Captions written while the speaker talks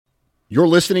You're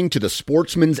listening to the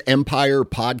Sportsman's Empire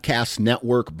Podcast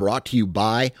Network, brought to you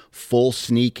by Full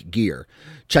Sneak Gear.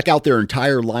 Check out their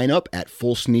entire lineup at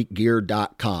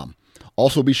fullsneakgear.com.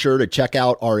 Also be sure to check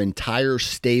out our entire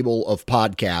stable of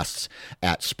podcasts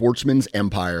at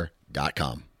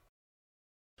sportsmansempire.com.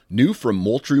 New from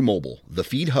Moultrie Mobile, the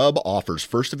Feed Hub offers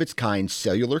first-of-its-kind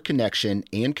cellular connection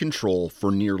and control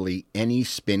for nearly any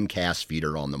spin cast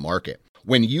feeder on the market.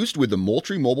 When used with the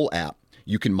Moultrie Mobile app,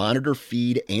 you can monitor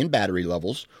feed and battery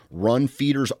levels, run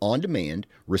feeders on demand,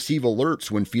 receive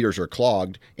alerts when feeders are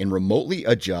clogged, and remotely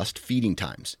adjust feeding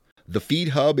times. The Feed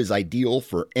Hub is ideal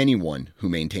for anyone who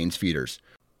maintains feeders.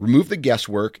 Remove the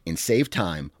guesswork and save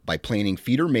time by planning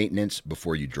feeder maintenance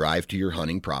before you drive to your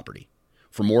hunting property.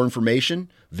 For more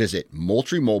information, visit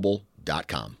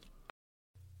MoultrieMobile.com.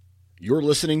 You're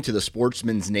listening to the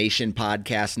Sportsman's Nation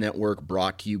Podcast Network,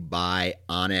 brought to you by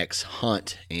onX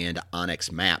Hunt and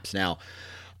onX Maps. Now,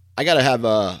 I got to have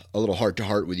a little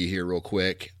heart-to-heart with you here real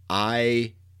quick.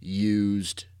 I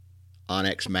used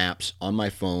onX Maps on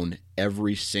my phone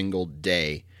every single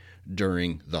day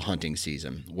during the hunting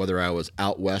season, whether I was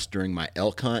out west during my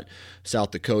elk hunt,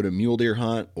 South Dakota mule deer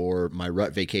hunt, or my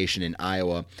rut vacation in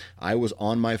Iowa. I was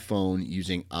on my phone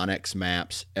using onX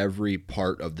Maps every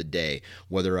part of the day,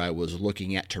 whether I was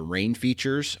looking at terrain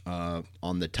features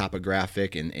on the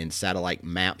topographic and satellite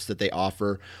maps that they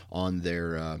offer on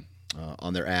their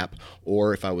app,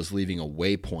 or if I was leaving a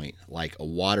waypoint like a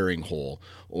watering hole,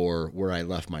 or where I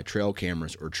left my trail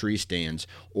cameras or tree stands,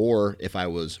 or if I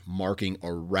was marking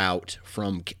a route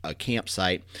from a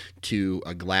campsite to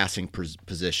a glassing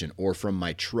position, or from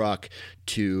my truck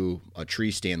to a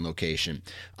tree stand location.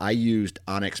 I used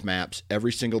onX Maps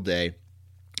every single day,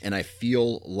 and I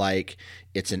feel like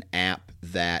it's an app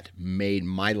that made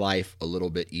my life a little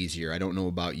bit easier. I don't know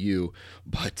about you,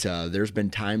 but there's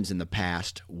been times in the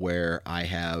past where I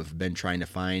have been trying to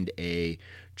find a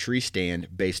tree stand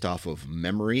based off of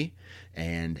memory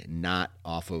and not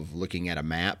off of looking at a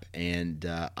map. And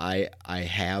I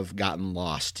have gotten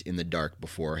lost in the dark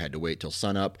before. I had to wait till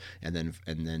sunup and then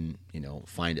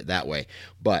find it that way.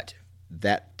 But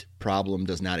that problem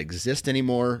does not exist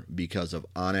anymore because of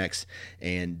onX,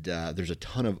 and there's a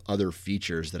ton of other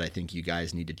features that I think you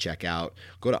guys need to check out.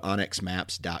 Go to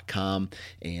onxmaps.com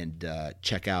and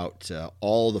check out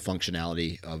all the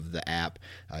functionality of the app.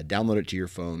 Download it to your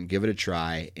phone, give it a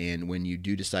try, and when you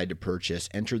do decide to purchase,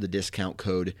 enter the discount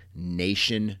code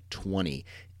NATION20,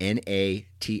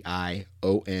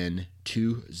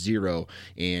 NATION20,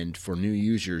 and for new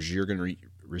users, you're going to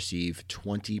receive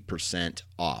 20%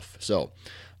 off. So,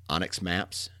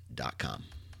 onxmaps.com.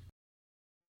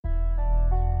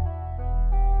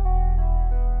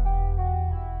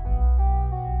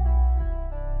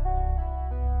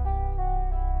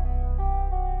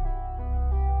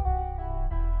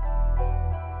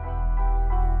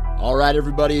 All right,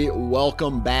 everybody,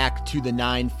 welcome back to the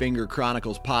Nine Finger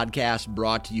Chronicles podcast,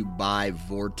 brought to you by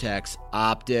Vortex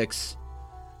Optics.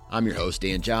 I'm your host,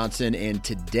 Dan Johnson, and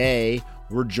today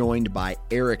we're joined by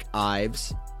Eric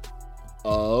Ives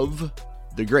of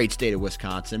the great state of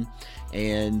Wisconsin.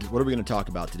 And what are we going to talk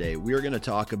about today? We are going to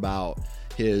talk about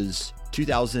his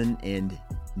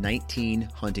 2019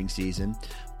 hunting season,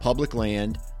 public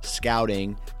land,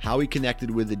 scouting, how he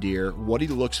connected with the deer, what he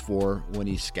looks for when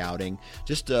he's scouting.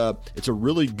 It's a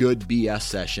really good BS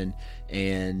session,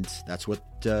 and that's what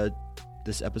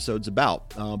this episode's about.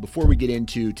 Before we get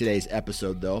into today's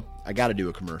episode, though, I got to do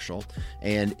a commercial,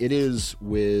 and it is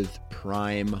with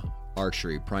Prime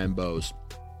Archery, Prime Bows.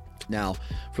 Now,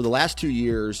 for the last 2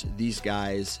 years, these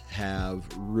guys have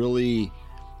really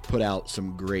put out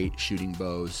some great shooting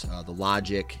bows. The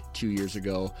Logic 2 years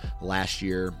ago, last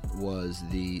year was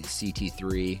the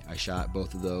CT3. I shot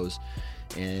both of those.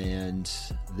 And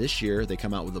this year they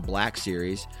come out with the Black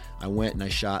Series. I went and I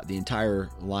shot the entire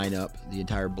lineup, the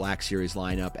entire Black Series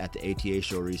lineup at the ATA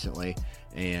show recently.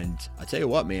 And I tell you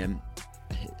what, man,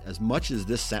 as much as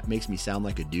this makes me sound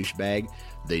like a douchebag,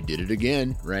 they did it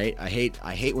again, right? I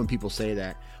hate when people say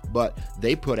that, but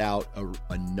they put out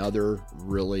another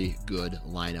really good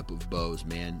lineup of bows,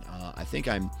 man. I think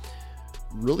I'm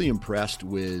really impressed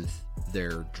with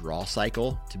their draw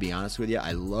cycle, to be honest with you.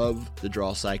 I love the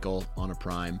draw cycle on a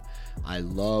Prime. I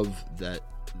love that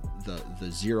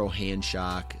the zero hand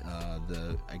shock, I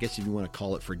guess if you want to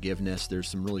call it forgiveness, there's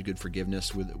some really good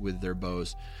forgiveness with their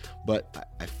bows, but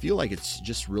I feel like it's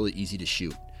just really easy to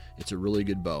shoot. It's a really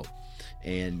good bow.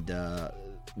 And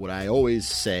what I always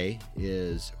say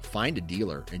is find a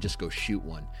dealer and just go shoot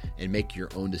one and make your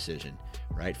own decision,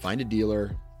 right? Find a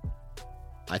dealer.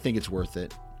 I think it's worth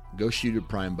it. Go shoot a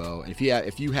Prime bow. And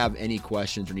if you have any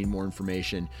questions or need more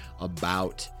information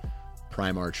about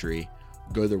Prime Archery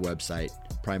go to their website,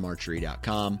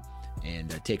 primearchery.com,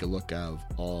 and take a look of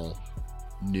all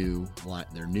their new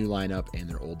lineup and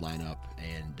their old lineup,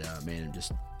 and man,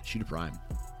 just shoot a prime.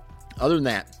 Other than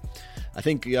that, I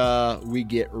think we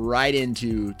get right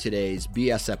into today's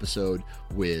BS episode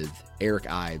with Eric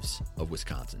Ives of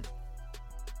Wisconsin.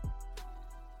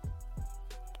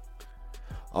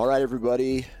 All right,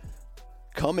 everybody,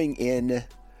 coming in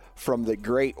from the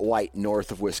great white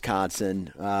north of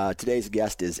Wisconsin, today's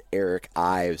guest is Eric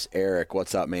Ives. Eric,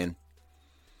 what's up, man?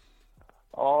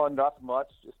 Oh, not much.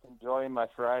 Just enjoying my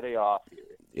Friday off here.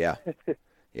 Yeah.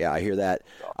 Yeah, I hear that.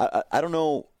 I don't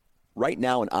know. Right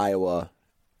now in Iowa,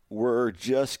 we're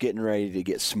just getting ready to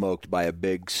get smoked by a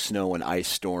big snow and ice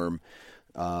storm.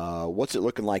 What's it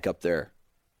looking like up there?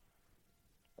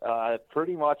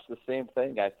 Pretty much the same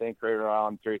thing. I think right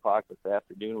around 3 o'clock this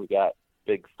afternoon, we got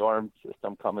big storm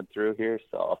system coming through here.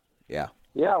 So yeah,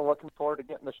 looking forward to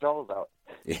getting the snows out.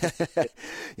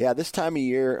 Yeah, this time of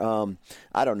year,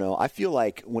 I don't know. I feel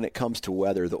like when it comes to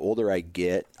weather, the older I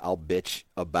get, I'll bitch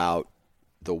about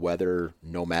the weather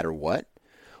no matter what,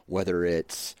 whether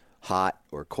it's hot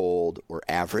or cold or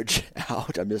average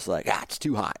out. I'm just like, it's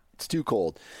too hot. It's too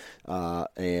cold.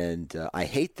 And I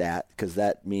hate that because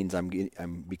that means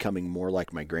I'm becoming more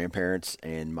like my grandparents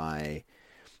and my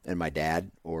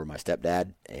dad or my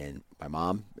stepdad and my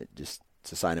mom. It's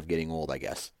a sign of getting old, I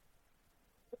guess.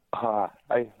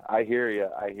 I hear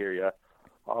you.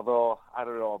 Although, I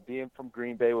don't know, being from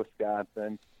Green Bay,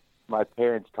 Wisconsin, my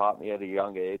parents taught me at a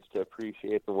young age to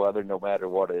appreciate the weather no matter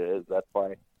what it is. That's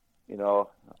why,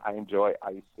 I enjoy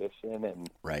ice fishing, and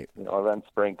right. Then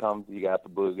spring comes, you got the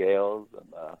bluegills,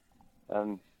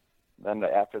 and then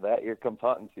after that, here comes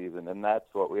hunting season, and that's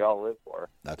what we all live for.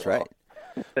 That's right.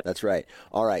 That's right.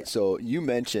 All right. So you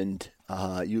mentioned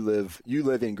you live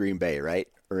in Green Bay, right,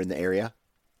 or in the area?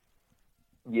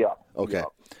 Yeah. Okay. Yeah.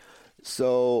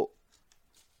 So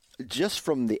just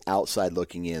from the outside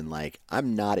looking in, like,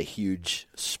 I'm not a huge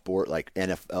sport like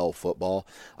NFL football.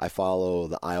 I follow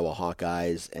the Iowa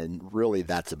Hawkeyes, and really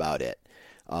that's about it.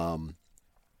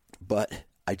 But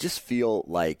I just feel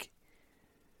like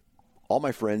all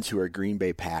my friends who are Green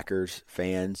Bay Packers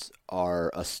fans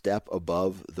are a step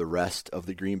above the rest of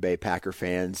the Green Bay Packer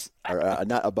fans, or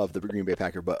not above the Green Bay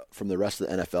Packer, but from the rest of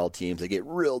the NFL teams. They get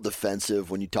real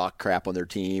defensive when you talk crap on their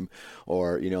team,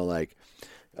 or,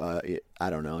 I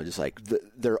don't know, just like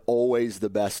they're always the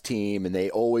best team and they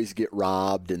always get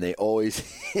robbed, and they always,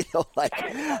 like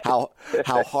how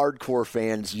hardcore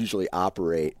fans usually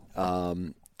operate.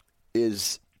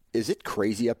 Is it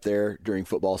crazy up there during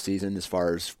football season as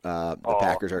far as the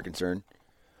Packers are concerned?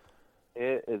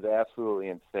 It is absolutely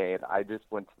insane. I just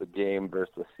went to the game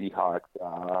versus the Seahawks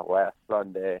last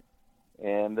Sunday,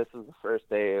 and this is the first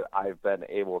day I've been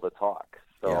able to talk.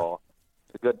 So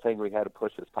it's a good thing we had to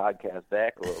push this podcast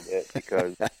back a little bit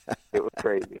because it was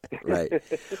crazy.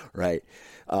 Right.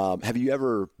 Have you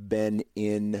ever been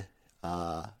in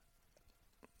the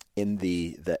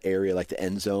area, like the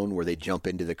end zone, where they jump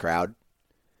into the crowd?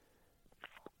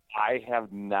 I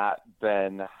have not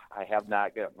gotten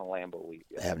the Lambeau Leap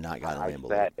yet. I have not gotten a Lambeau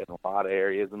Leap. I've sat in a lot of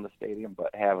areas in the stadium,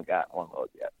 but haven't gotten one of those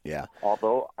yet. Yeah.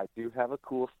 Although I do have a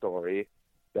cool story.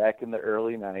 Back in the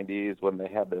early 90s when they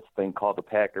had this thing called the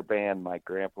Packer Band, my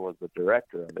grandpa was the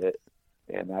director of it,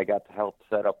 and I got to help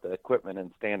set up the equipment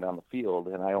and stand on the field,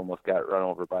 and I almost got run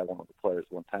over by one of the players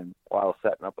one time while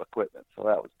setting up equipment, so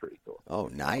that was pretty cool. Oh,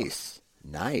 nice.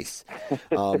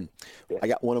 I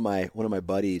got one of my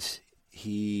buddies.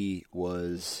 He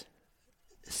was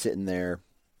sitting there,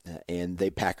 and they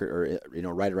Packer,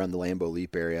 right around the Lambeau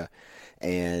Leap area,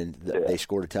 and they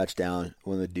scored a touchdown.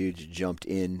 One of the dudes jumped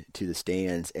into the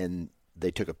stands, and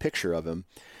they took a picture of him,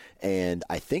 and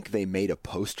I think they made a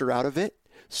poster out of it.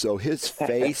 So his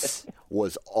face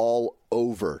was all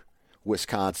over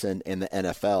Wisconsin and the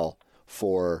NFL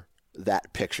for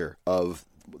that picture of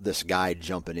this guy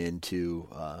jumping into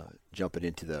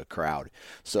the crowd.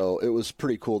 So it was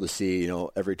pretty cool to see.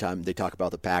 Every time they talk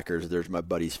about the Packers, there's my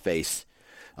buddy's face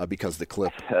because the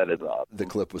clip that is awesome. The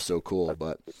clip was so cool.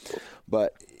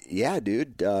 But yeah,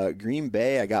 dude, Green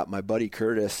Bay. I got my buddy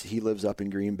Curtis. He lives up in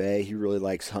Green Bay. He really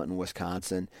likes hunting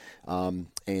Wisconsin. And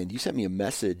you sent me a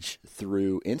message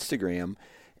through Instagram,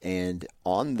 and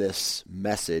on this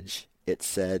message, it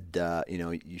said,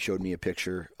 you showed me a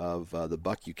picture of the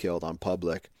buck you killed on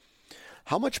public.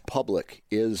 How much public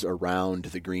is around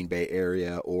the Green Bay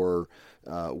area or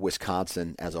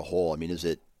Wisconsin as a whole? I mean,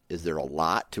 is there a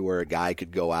lot to where a guy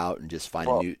could go out and just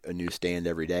find a new stand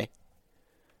every day?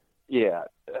 Yeah,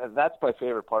 that's my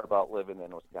favorite part about living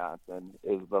in Wisconsin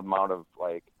is the amount of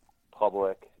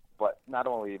public, but not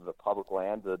only the public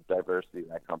land, the diversity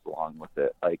that comes along with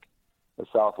it. the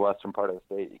southwestern part of the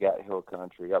state, you got hill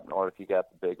country. Up north, you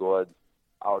got the big woods.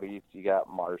 Out east, you got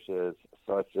marshes.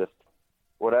 So it's just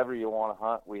whatever you want to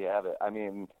hunt, we have it. I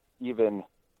mean, even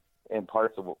in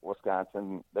parts of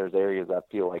Wisconsin, there's areas that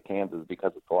feel like Kansas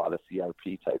because it's a lot of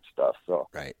CRP type stuff. So,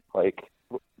 right. like,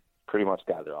 pretty much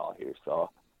got it all here.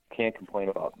 So, can't complain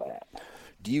about that.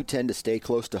 Do you tend to stay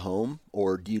close to home,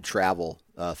 or do you travel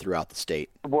throughout the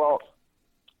state? Well,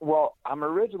 I'm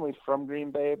originally from Green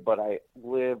Bay, but I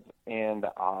live in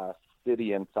a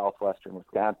city in southwestern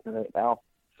Wisconsin right now.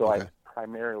 So Okay. I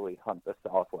primarily hunt the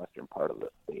southwestern part of the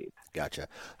state. Gotcha.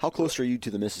 How close are you to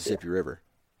the Mississippi River?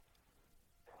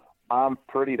 I'm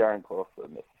pretty darn close to the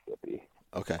Mississippi.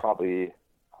 Okay. Probably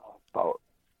about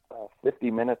 50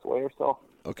 minutes away or so.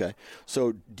 Okay.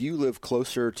 So do you live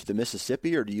closer to the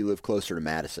Mississippi, or do you live closer to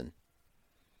Madison?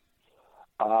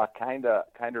 Kind of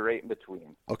right in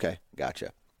between. Okay.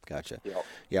 Gotcha. Yep.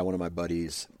 Yeah, one of my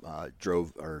buddies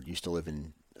used to live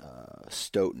in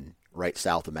Stoughton, right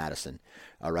south of Madison,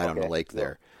 right on the lake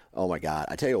there. Oh, my God.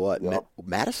 I tell you what, Yep.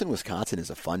 Madison, Wisconsin is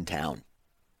a fun town.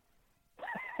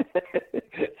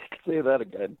 Say that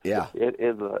again. Yeah.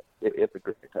 It's a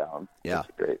great town. Yeah. It's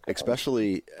a great town.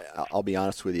 Especially, I'll be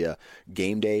honest with you,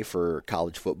 game day for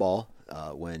college football,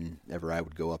 whenever I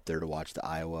would go up there to watch the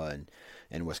Iowa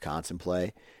and Wisconsin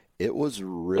play, it was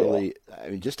really,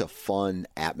 just a fun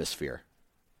atmosphere.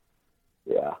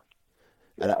 Yeah.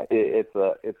 It's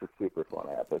a super fun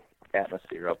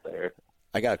atmosphere up there.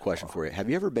 I got a question for you. Have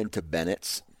you ever been to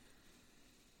Bennett's?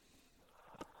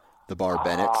 The bar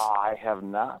Bennett's? I have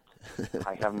not.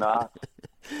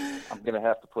 I'm going to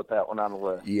have to put that one on the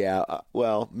list. Yeah,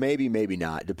 well, maybe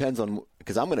not. Depends on,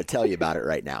 because I'm going to tell you about it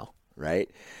right now, right?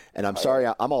 And I'm sorry,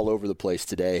 I'm all over the place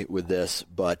today with this,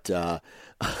 but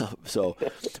so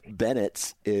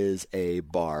Bennett's is a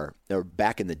bar. Or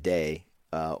back in the day,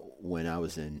 when I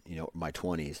was in my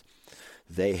 20s,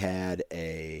 they had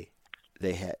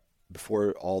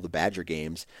before all the Badger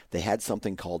games, they had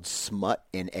something called Smut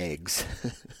and Eggs.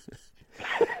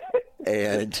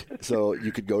 And so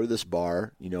you could go to this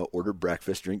bar, order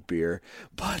breakfast, drink beer,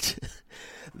 but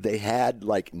they had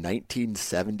like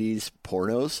 1970s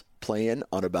pornos playing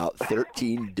on about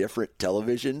 13 different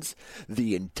televisions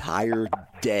the entire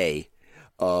day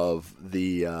of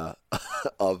the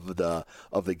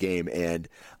game. And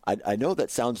I know that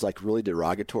sounds like really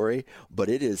derogatory, but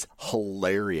it is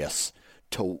hilarious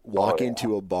to walk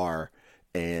into a bar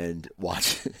and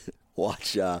watch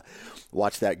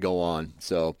that go on.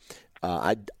 So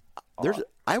I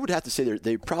would have to say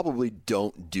they probably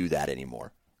don't do that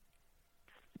anymore.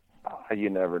 You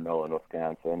never know in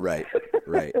Wisconsin. Right.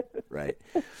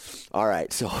 All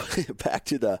right. So back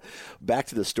to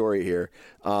the story here.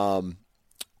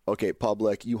 Okay,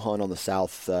 Public, you hunt on the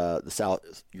south.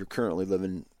 You're currently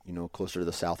living, closer to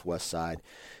the southwest side.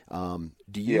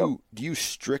 Do you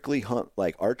strictly hunt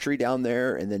like archery down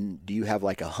there, and then do you have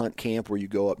like a hunt camp where you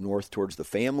go up north towards the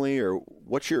family, or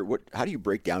how do you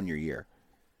break down your year?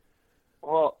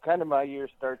 Well, kind of my year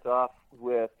starts off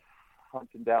with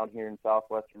hunting down here in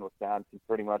southwestern Wisconsin,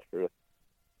 pretty much for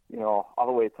all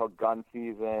the way till gun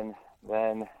season.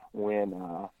 Then when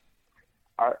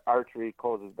archery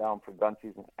closes down for gun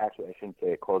season, actually I shouldn't say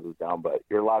it closes down, but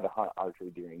you're allowed to hunt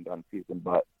archery during gun season.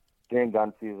 But during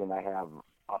gun season, I have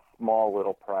a small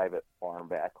little private farm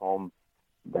back home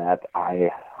that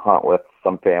I hunt with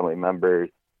some family members.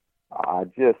 I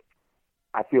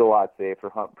feel a lot safer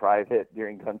hunting private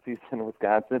during gun season in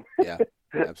Wisconsin. Yeah,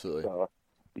 absolutely. So,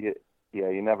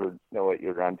 you never know what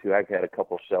you're on to. I've had a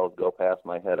couple shells go past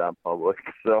my head on public.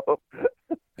 So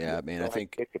yeah, man, so I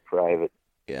think it's a private.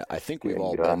 Yeah, I think we've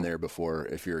all been there before.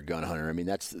 If you're a gun hunter, I mean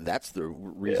that's the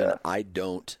reason I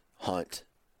don't hunt.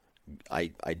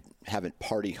 I haven't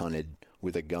party hunted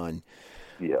with a gun.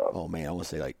 Yeah. Oh man, I want to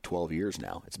say like 12 years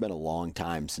now. It's been a long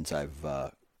time since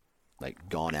I've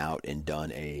gone out and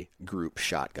done a group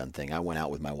shotgun thing. I went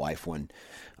out with my wife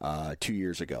 2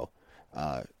 years ago.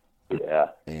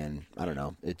 And I don't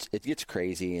know. It gets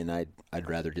crazy, and I'd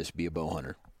rather just be a bow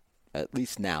hunter, at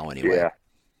least now anyway.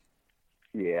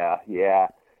 Yeah.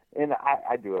 And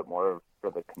I do it more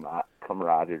for the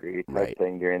camaraderie type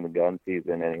thing during the gun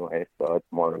season anyway. So it's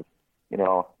more of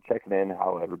checking in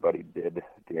how everybody did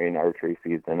during archery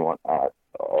season and whatnot.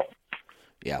 So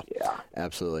yeah,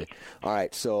 absolutely. All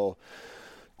right, so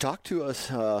talk to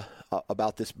us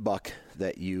about this buck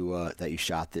that you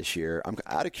shot this year. I'm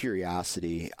out of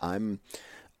curiosity.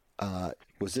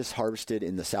 Was this harvested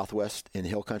in the Southwest in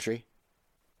hill country?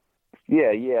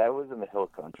 Yeah, I was in the hill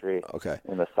country. Okay.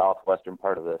 In the southwestern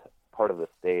part of the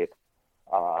state.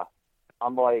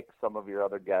 Unlike some of your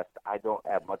other guests, I don't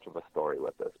have much of a story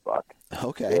with this buck.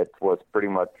 Okay. It was pretty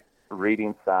much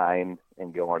reading signs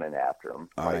and going in after them.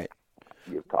 All right.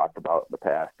 You've talked about in the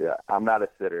past. Yeah, I'm not a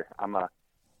sitter.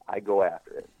 I go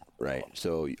after it. Right.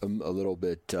 So a little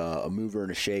bit a mover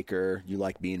and a shaker. You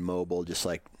like being mobile, just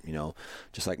like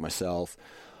myself.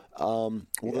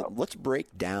 Let's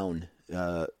break down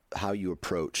how you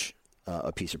approach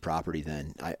a piece of property.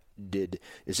 Then,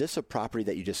 is this a property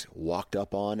that you just walked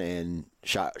up on and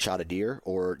shot a deer,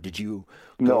 or did you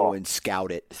go and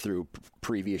scout it through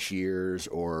previous years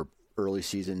or early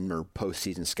season or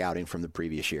postseason scouting from the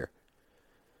previous year?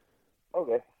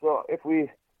 Okay, so if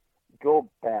we go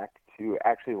back to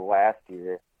actually last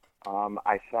year,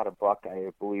 I shot a buck,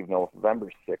 I believe,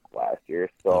 November 6th last year.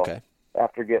 So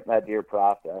after getting that deer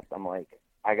processed, I'm like,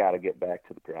 I got to get back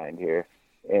to the grind here.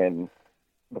 And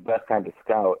the best time to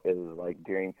scout is like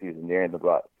during season, during the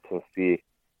rut, to see,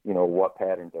 what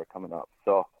patterns are coming up.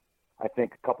 So I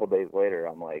think a couple of days later,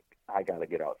 I'm like, I got to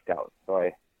get out scout. So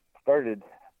I started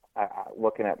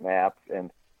looking at maps,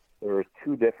 and there was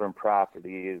 2 different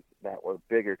properties that were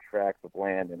bigger tracts of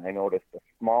land, and I noticed a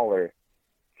smaller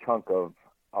chunk of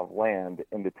land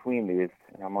in between these,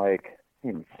 and I'm like,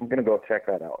 I'm going to go check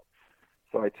that out.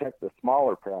 So I checked the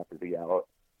smaller property out,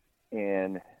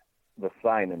 and the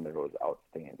sign in there was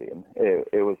outstanding.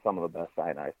 It was some of the best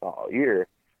sign I saw all year.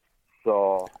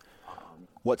 So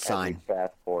what sign?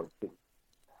 Fast forward to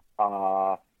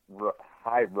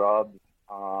high rubs,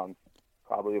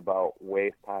 probably about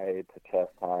waist high to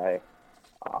chest high,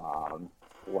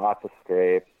 lots of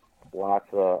scrapes, lots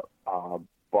of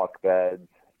buck beds,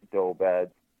 doe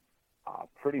beds,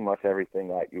 pretty much everything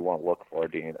that you want to look for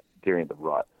during the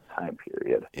rut time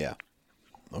period. Yeah.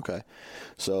 Okay.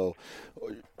 So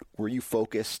were you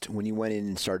focused, when you went in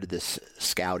and started this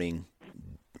scouting,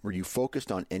 were you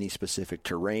focused on any specific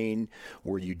terrain?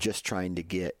 Were you just trying to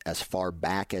get as far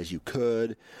back as you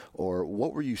could? Or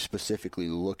what were you specifically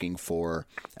looking for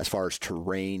as far as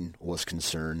terrain was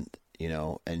concerned?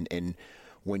 And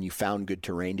when you found good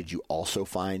terrain, did you also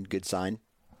find good sign?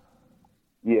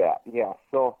 Yeah.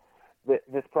 So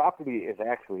this property is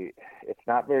actually, it's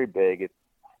not very big. It's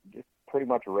just pretty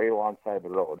much right alongside the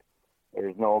road.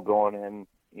 There's no going in,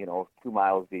 2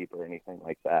 miles deep or anything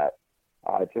like that.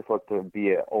 It just looked to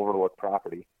be an overlooked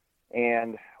property.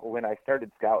 And when I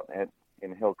started scouting it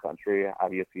in hill country,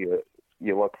 obviously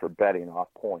you look for bedding off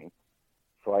points.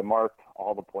 So I marked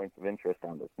all the points of interest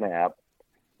on this map,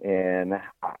 and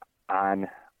on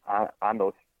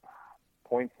those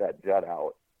points that jut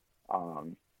out,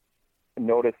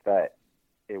 noticed that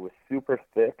it was super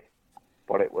thick,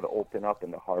 but it would open up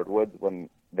into hardwoods when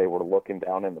they were looking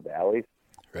down in the valleys.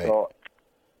 Right. So,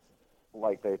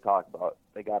 like they talked about,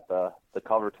 they got the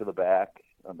cover to the back,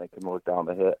 and they can look down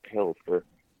the hills for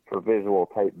visual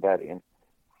type bedding.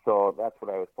 So that's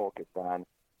what I was focused on.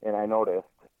 And I noticed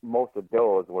most of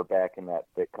those were back in that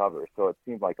thick cover. So it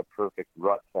seemed like a perfect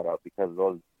rut setup because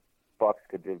those bucks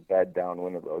could just bed down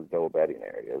one of those doe bedding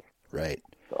areas. Right.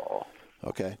 So,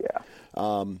 okay. Yeah.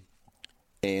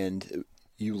 And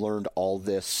you learned all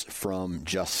this from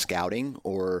just scouting,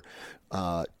 or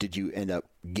did you end up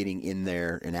getting in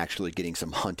there and actually getting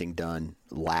some hunting done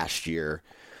last year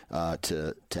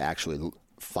to actually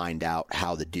find out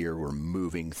how the deer were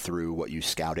moving through what you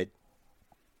scouted?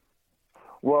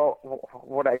 Well,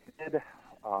 what I did,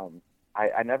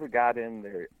 I never got in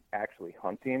there actually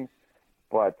hunting,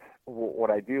 but what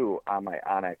I do on my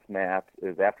onX map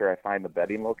is after I find the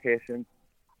bedding locations,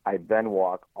 I then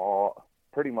walk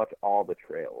pretty much all the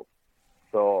trails.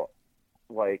 So,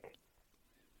 like,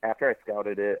 after I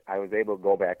scouted it, I was able to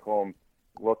go back home,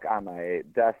 look on my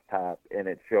desktop, and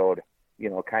it showed,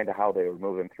 kind of how they were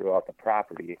moving throughout the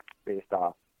property based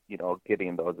off,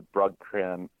 getting those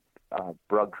breadcrumb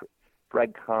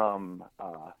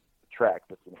tracks,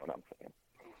 if you know what I'm saying.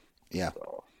 Yeah.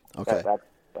 So okay.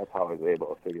 That's how I was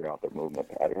able to figure out their movement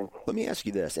patterns. Let me ask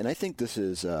you this, and I think this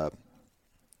is,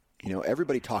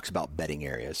 everybody talks about bedding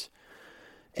areas.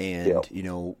 And,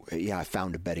 I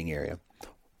found a bedding area.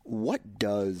 What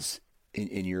does,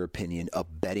 in your opinion, a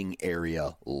bedding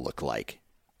area look like?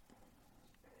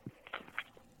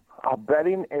 A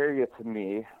bedding area to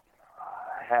me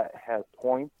has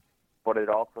points, but it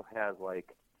also has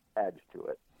like edge to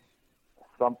it.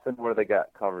 Something where they got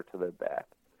cover to their back.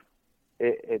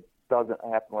 It doesn't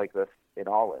happen like this in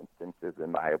all instances,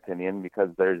 in my opinion, because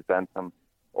there's been some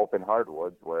open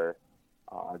hardwoods where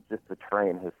just the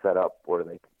terrain has set up where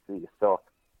they can see. So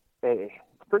it's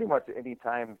pretty much any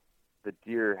time the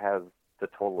deer has the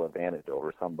total advantage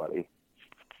over somebody.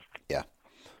 Yeah.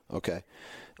 Okay.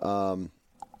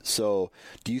 So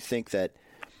do you think that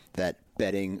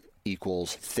bedding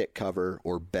equals thick cover,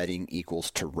 or bedding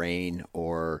equals terrain,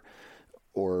 or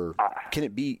or can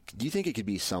it be? Do you think it could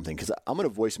be something? Because I'm going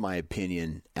to voice my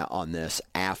opinion on this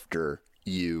after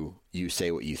you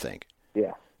say what you think.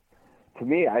 Yeah. To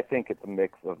me, I think it's a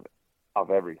mix of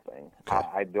everything. Okay.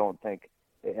 I don't think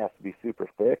it has to be super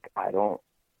thick.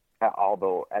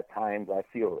 Although at times I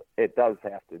feel it does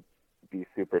have to be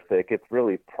super thick. It's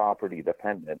really property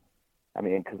dependent. I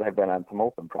mean, because I've been on some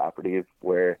open properties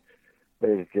where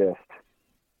there's just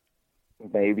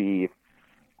maybe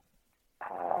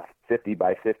 50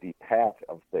 by 50 patch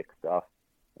of thick stuff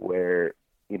where,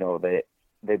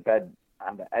 they bed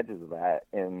on the edges of that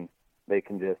and they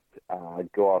can just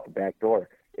go out the back door.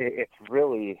 It's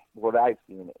really, what I've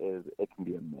seen is it can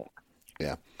be a mix.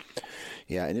 Yeah.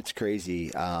 Yeah. And it's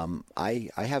crazy. I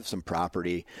have some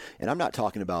property, and I'm not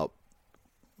talking about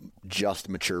just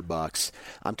mature bucks.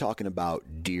 I'm talking about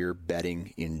deer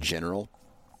bedding in general.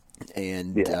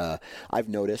 And I've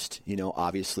noticed,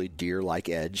 obviously deer like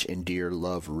edge and deer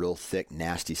love real thick,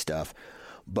 nasty stuff.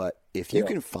 But if you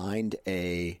can find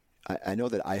I know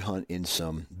that I hunt in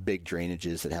some big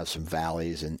drainages that have some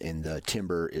valleys, and the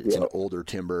timber, it's an older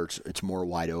timber. It's more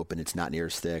wide open. It's not near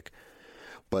as thick.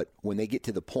 But when they get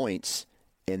to the points,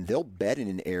 and they'll bed in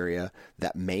an area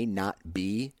that may not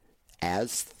be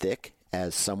as thick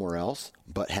as somewhere else,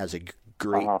 but has a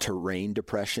great terrain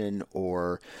depression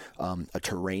or a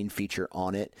terrain feature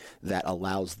on it that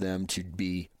allows them to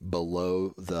be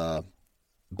below the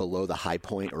high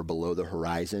point or below the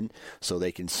horizon, so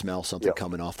they can smell something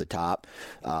coming off the top.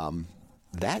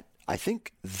 That I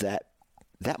think that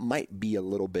might be a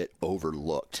little bit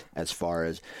overlooked as far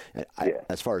as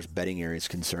bedding area is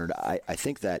concerned. I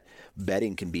think that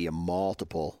bedding can be a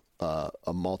multiple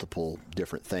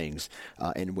different things,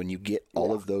 and when you get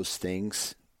all of those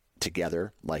things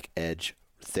together, like edge,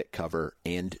 thick cover,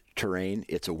 and terrain,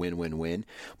 it's a win-win-win.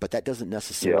 But that doesn't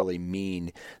necessarily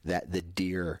mean that the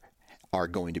deer are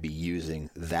going to be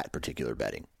using that particular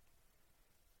bedding.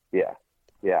 Yeah.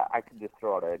 I could just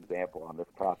throw out an example on this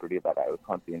property that I was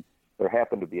hunting. There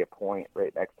happened to be a point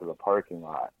right next to the parking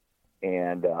lot,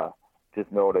 and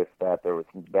just noticed that there was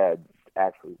some beds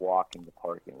actually walking the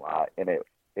parking lot, and it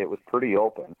was pretty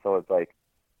open. So it's like,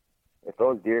 if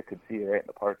those deer could see you right in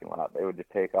the parking lot, they would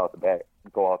just go out the back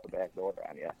door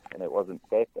on you, and it wasn't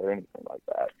safe or anything like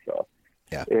that. So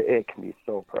it can be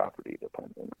so property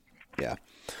dependent. Yeah.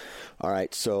 All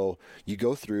right. So you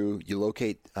go through, you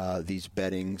locate these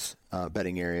bedding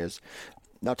areas.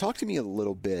 Now talk to me a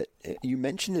little bit. You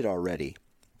mentioned it already,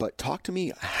 but talk to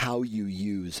me how you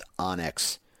use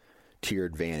onX to your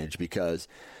advantage, because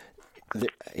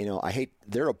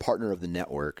they're a partner of the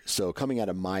network. So coming out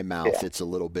of my mouth, it's a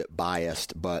little bit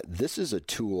biased, but this is a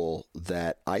tool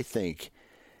that I think,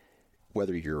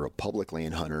 whether you're a public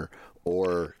land hunter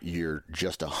or you're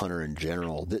just a hunter in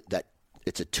general, that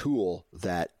it's a tool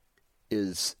that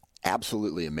is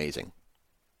absolutely amazing.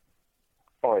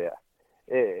 Oh yeah,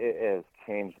 it has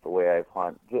changed the way I've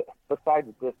hunted.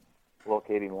 Besides just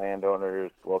locating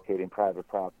landowners, locating private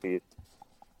properties,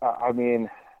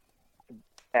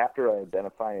 after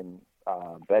identifying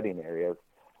bedding areas,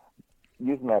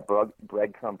 using that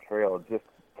breadcrumb trail, just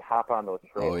hop on those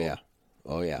trails.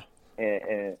 Oh yeah.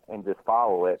 And just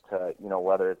follow it to,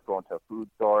 whether it's going to a food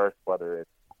source, whether it's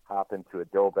hop into a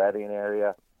doe bedding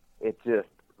area. It just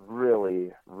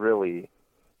really, really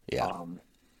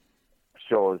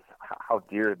shows how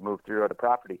deer move through the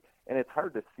property. And it's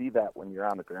hard to see that when you're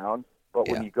on the ground, but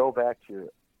when you go back to your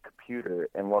computer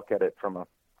and look at it from a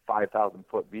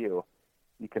 5,000-foot view,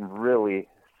 you can really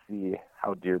see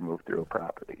how deer move through a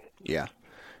property. Yeah.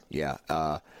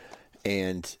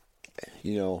 And,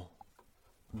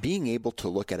 being able to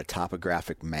look at a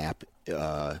topographic map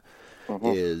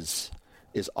is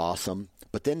awesome.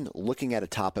 But then looking at a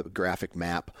topographic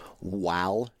map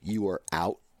while you are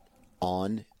out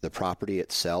on the property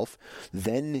itself,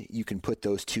 then you can put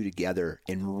those two together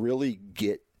and really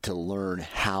get to learn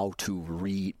how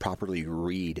to properly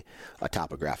read a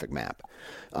topographic map.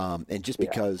 And just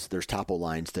because there's topo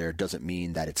lines there doesn't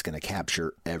mean that it's going to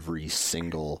capture every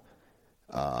single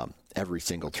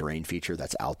terrain feature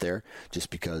that's out there, just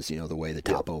because, the way the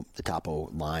topo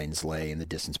lines lay and the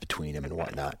distance between them and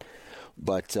whatnot.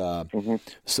 But,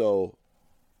 so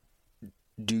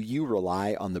do you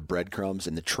rely on the breadcrumbs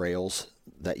and the trails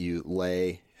that you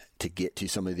lay to get to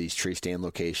some of these tree stand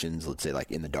locations, let's say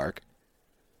like in the dark?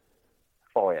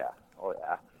 Oh yeah.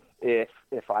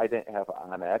 If I didn't have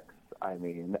onX, I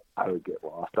would get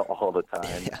lost all the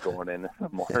time going in the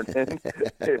morning.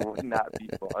 It would not be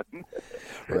fun.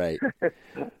 Right.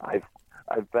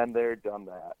 I've been there, done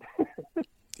that.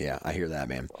 Yeah, I hear that,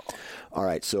 man. All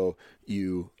right, so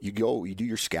you do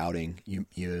your scouting,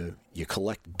 you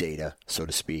collect data, so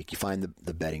to speak. You find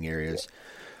the bedding areas.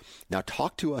 Now,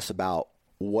 talk to us about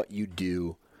what you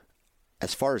do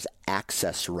as far as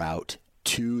access route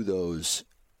to those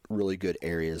really good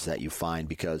areas that you find,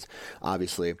 because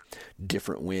obviously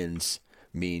different winds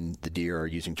mean the deer are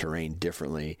using terrain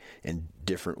differently, and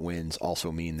different winds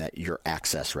also mean that your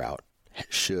access route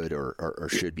should or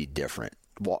should be different.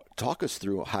 Talk us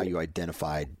through how you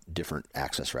identified different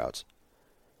access routes.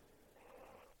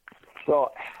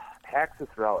 So access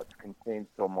routes can change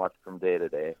so much from day to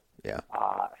day. Yeah.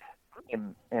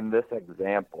 In this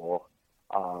example,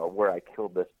 where I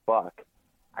killed this buck,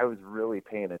 I was really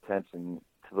paying attention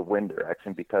to the wind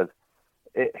direction, because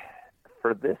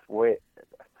for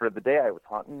the day I was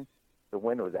hunting, the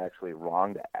wind was actually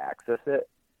wrong to access it,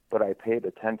 but I paid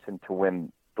attention to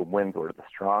when the winds were the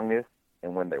strongest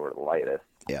and when they were the lightest.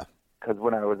 Yeah. Because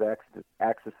when I was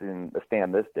accessing the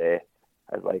stand this day,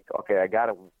 I was like, okay, I got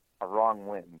a wrong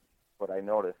wind, but I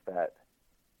noticed that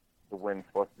the wind's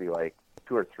supposed to be like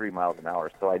 2 or 3 miles an hour,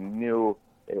 so I knew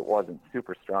it wasn't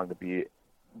super strong to be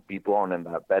blown in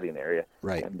that bedding area.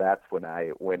 Right. And that's when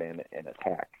I went in and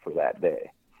attacked for that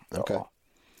day. Okay.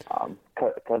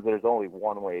 Because there's only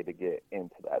one way to get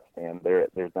into that stand.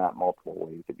 There's not multiple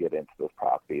ways to get into this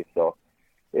property. So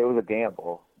it was a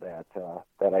gamble that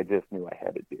I just knew I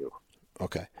had to do.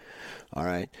 Okay. All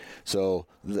right. So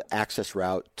the access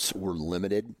routes were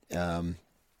limited,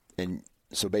 and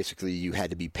so basically you had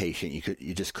to be patient.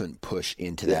 You just couldn't push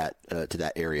into that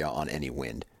area on any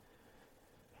wind.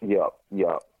 Yep.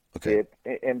 Okay.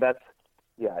 And that's,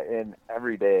 and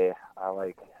every day I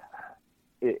like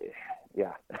it.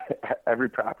 Yeah. Every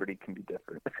property can be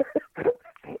different.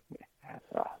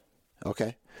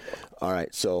 Okay. All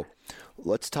right. So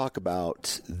let's talk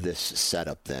about this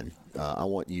setup then. I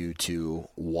want you to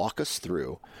walk us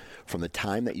through from the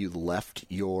time that you left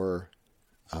your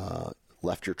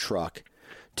truck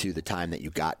to the time that you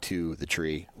got to the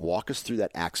tree. Walk us through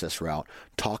that access route.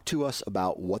 Talk to us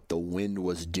about what the wind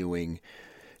was doing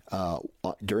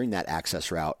during that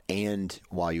access route and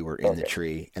while you were in the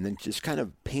tree, and then just kind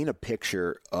of paint a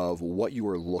picture of what you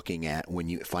were looking at when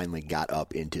you finally got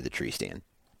up into the tree stand.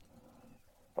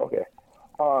 Okay.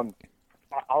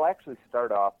 I'll actually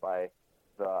start off by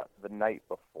the night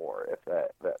before, if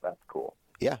that's cool.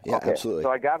 Yeah, okay. Absolutely. So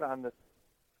I got on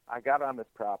this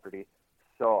property.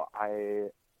 So I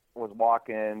was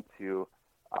walking to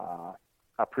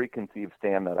a preconceived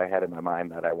stand that I had in my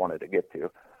mind that I wanted to get to.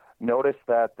 Noticed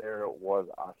that there was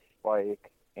a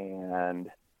spike,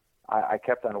 and I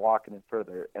kept on walking in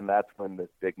further, and that's when this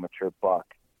big mature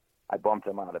buck, I bumped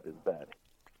him out of his bed.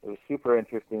 It was super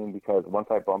interesting because once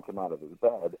I bumped him out of his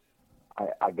bed,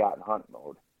 I got in hunt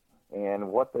mode. And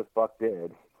what this buck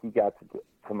did, he got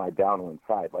to my downwind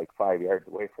side, like 5 yards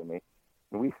away from me,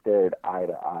 and we stared eye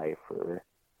to eye for,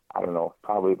 I don't know,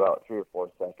 probably about 3 or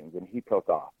 4 seconds, and he took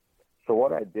off. So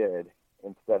what I did,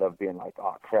 instead of being like,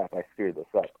 oh, crap, I screwed this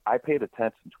up, I paid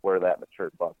attention to where that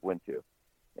mature buck went to.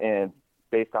 And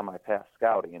based on my past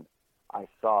scouting, I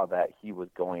saw that he was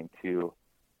going to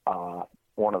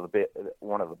one of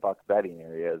the buck bedding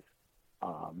areas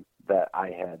that I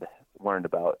had learned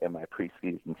about in my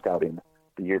preseason scouting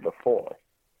the year before.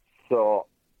 So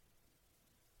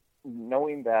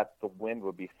knowing that the wind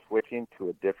would be switching to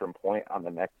a different point on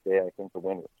the next day, I think the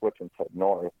wind was switching to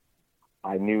north,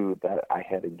 I knew that I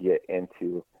had to get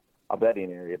into a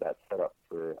bedding area that's set up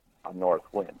for a north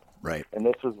wind. Right. And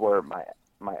this was where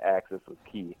my axis was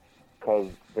key,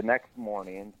 because the next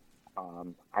morning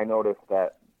I noticed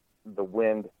that the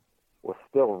wind was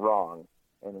still wrong,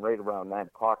 and right around 9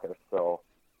 o'clock or so,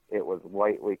 it was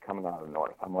lightly coming out of the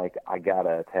north. I'm like, I got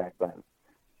to attack then.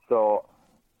 So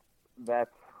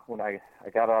that's when I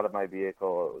got out of my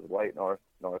vehicle. It was light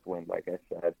north wind, like I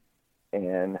said,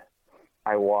 and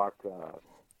I walked.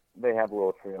 They have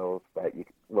little trails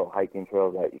little hiking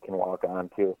trails that you can walk on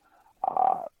too.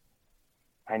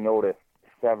 I noticed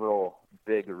several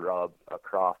big rubs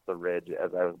across the ridge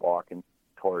as I was walking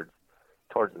towards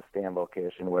the stand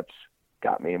location, which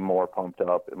got me more pumped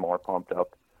up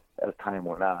as time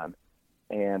went on.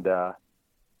 And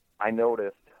I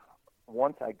noticed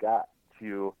once I got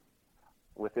to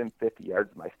within 50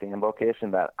 yards of my stand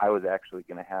location that I was actually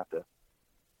going to have to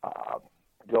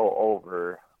go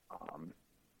over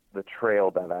the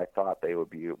trail that I thought they would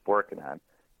be working on.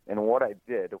 And what I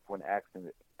did when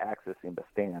accessing the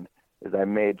stand is I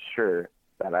made sure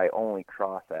that I only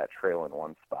crossed that trail in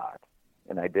one spot,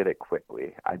 and I did it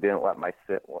quickly. I didn't let my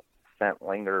scent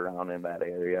linger around in that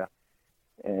area.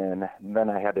 And then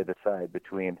I had to decide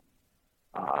between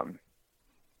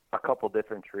a couple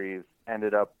different trees,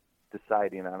 ended up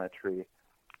deciding on a tree.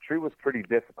 Tree was pretty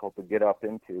difficult to get up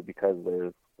into because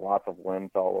there's lots of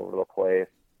limbs all over the place.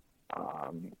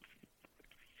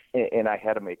 And I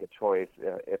had to make a choice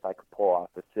if I could pull off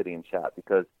the sitting shot,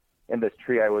 because in this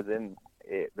tree I was in,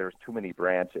 there's too many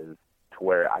branches to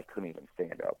where I couldn't even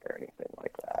stand up or anything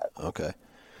like that. Okay.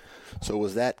 So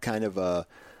was that kind of a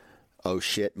oh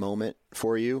shit moment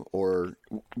for you, or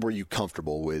were you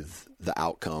comfortable with the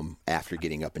outcome after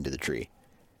getting up into the tree?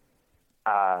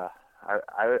 I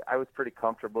was pretty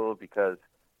comfortable because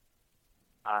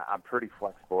I'm pretty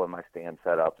flexible in my stand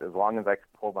setup. As long as I can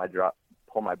pull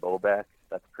my bow back,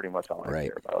 that's pretty much all I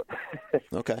care about.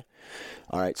 Okay.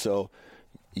 All right. So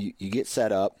you get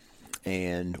set up,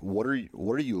 and what are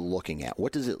you looking at?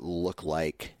 What does it look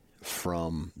like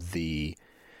from the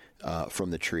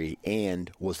tree?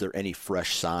 And was there any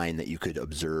fresh sign that you could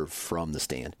observe from the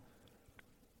stand?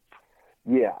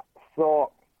 Yeah.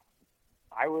 So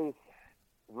I was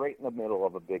right in the middle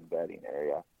of a big bedding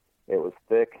area. It was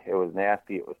thick. It was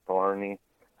nasty. It was thorny.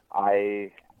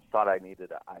 I thought I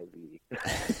needed an IV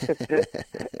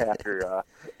after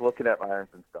looking at my arms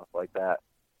and stuff like that.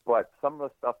 But some of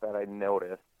the stuff that I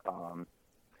noticed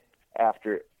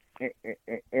after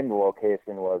in the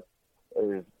location was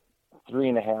there's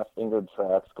 3.5 fingered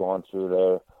tracks going through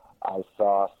there. I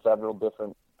saw several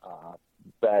different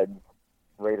beds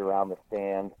right around the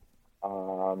stand.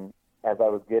 As I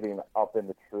was getting up in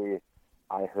the tree,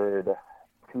 I heard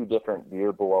 2 different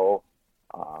deer below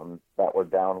that were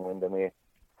downwind of me.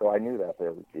 So I knew that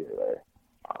there was deer there.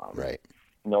 Right.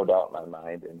 No doubt in my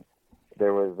mind. And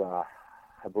there was,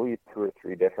 I believe, 2 or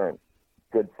 3 different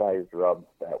good-sized rubs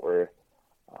that were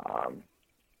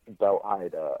belt high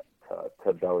to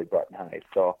belly button high.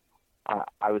 So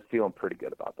I was feeling pretty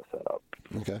good about the setup.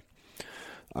 Okay.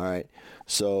 All right.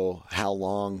 So how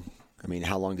long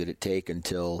did it take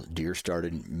until deer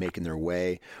started making their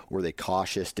way? Were they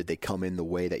cautious? Did they come in the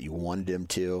way that you wanted them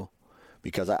to?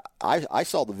 Because I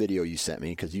saw the video you sent me,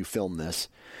 because you filmed this,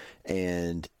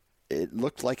 and it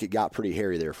looked like it got pretty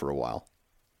hairy there for a while.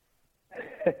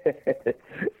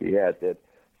 Yeah, it did.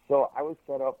 So I was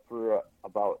set up for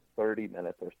about 30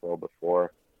 minutes or so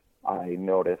before I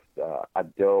noticed a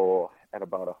doe at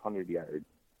about 100 yards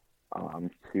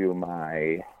to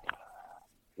my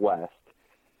west.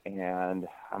 And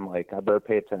I'm like, I better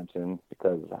pay attention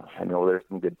because I know there's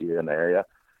some good deer in the area.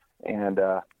 And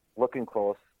looking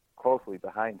closely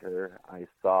behind her, I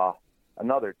saw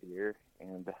another deer.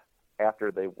 And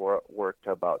after they worked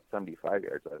to about 75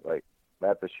 yards, I was like,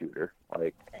 that's a shooter.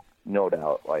 Like, no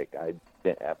doubt. Like, I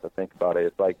didn't have to think about it.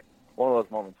 It's like one of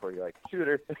those moments where you're like,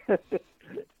 shooter.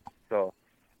 So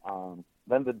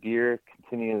then the deer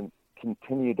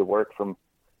continued to work from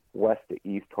west to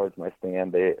east towards my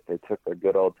stand. They took their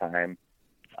good old time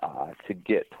to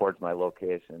get towards my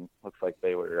location. Looks like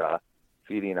they were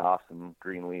feeding off some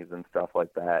green leaves and stuff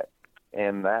like that.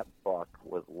 And that buck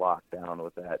was locked down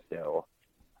with that doe.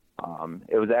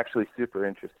 It was actually super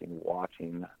interesting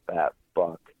watching that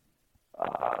buck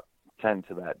tend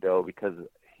to that doe, because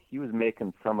he was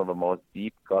making some of the most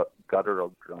deep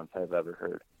guttural grunts I've ever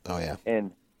heard. Oh, yeah.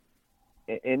 And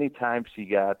anytime she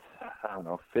got,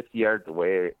 50 yards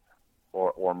away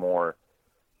or more,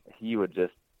 he would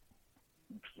just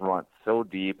grunt so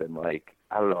deep and, like,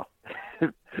 I don't know.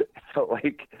 It felt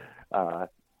like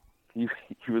he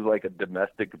was like a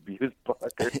domestic abuse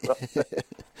buck or something.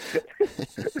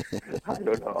 I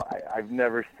don't know. I've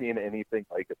never seen anything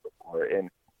like it before.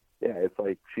 And, yeah, it's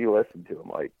like she listened to him.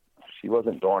 Like, she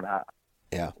wasn't going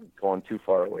too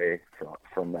far away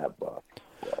from that buck.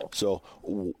 So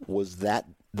was that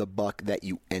the buck that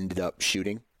you ended up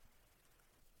shooting?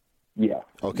 Yeah.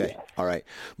 Okay. Yeah. All right.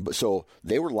 But so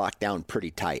they were locked down pretty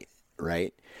tight,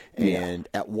 right? And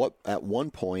at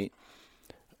one point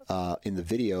in the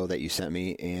video that you sent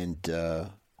me, and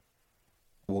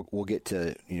we'll get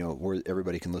to where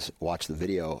everybody can watch the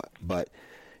video, but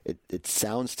it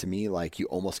sounds to me like you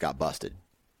almost got busted.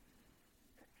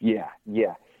 Yeah.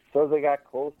 So as I got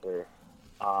closer,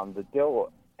 the doe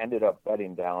ended up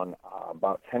bedding down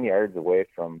about 10 yards away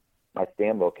from my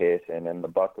stand location, and the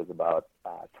buck was about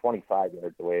 25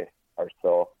 yards away or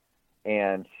so.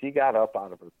 And she got up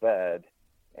out of her bed,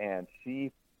 and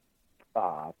she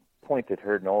pointed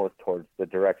her nose towards the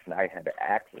direction I had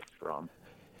access from.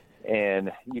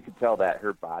 And you could tell that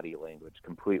her body language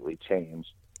completely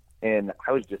changed. And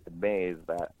I was just amazed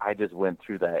that I just went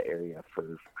through that area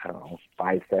for,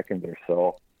 5 seconds or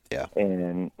so. Yeah.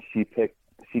 And she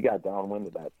got downwind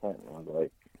of that scent, and I was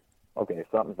like, okay,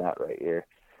 something's not right here.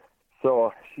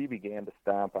 So she began to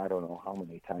stomp, I don't know how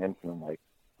many times, and I'm like,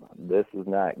 this is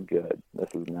not good. This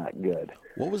is not good.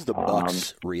 What was the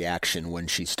buck's reaction when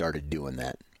she started doing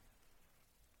that?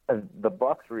 The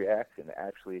buck's reaction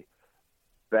actually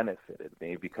benefited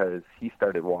me because he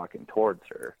started walking towards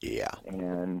her. Yeah.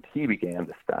 And he began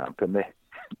to stomp, and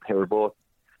they were both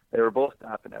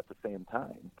stopping at the same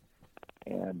time.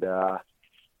 And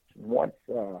once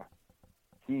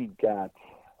he got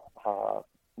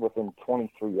within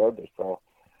 23 yards or so,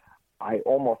 I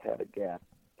almost had a gap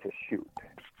to shoot.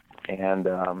 And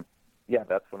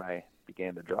that's when I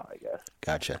began to draw, I guess.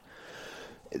 Gotcha.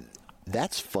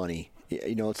 That's funny.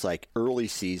 It's like early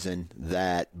season,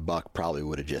 that buck probably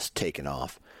would have just taken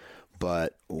off.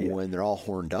 But when they're all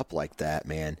horned up like that,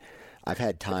 man, I've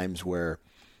had times where,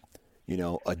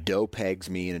 a doe pegs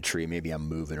me in a tree. Maybe I'm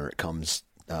moving or it comes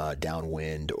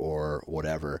downwind or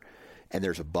whatever, and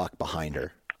there's a buck behind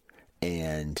her.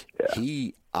 And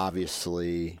he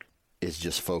obviously is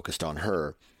just focused on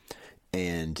her.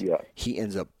 And he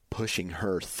ends up pushing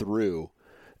her through.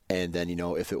 And then,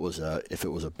 if it was a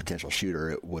potential shooter,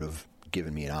 it would have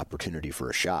given me an opportunity for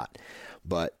a shot.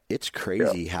 But it's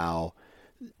crazy how,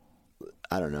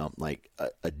 I don't know, like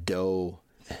a doe,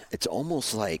 it's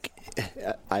almost like,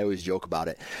 I always joke about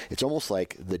it, it's almost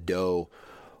like the doe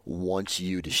wants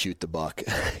you to shoot the buck.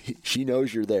 She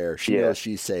knows you're there. She knows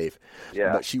she's safe.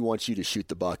 Yeah. But she wants you to shoot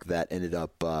the buck that ended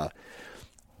up,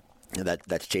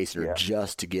 that's chasing her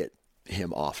just to get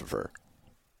him off of her.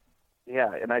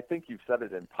 Yeah, and I think you've said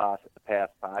it in past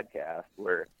podcasts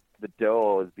where the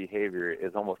doe's behavior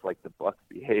is almost like the buck's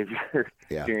behavior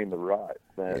during the rut.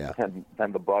 And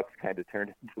the bucks kind of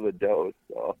turned into the doe.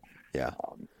 So,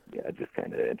 just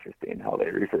kind of interesting how they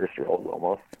reverse roles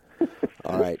almost.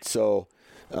 All right, so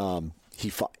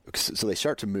so they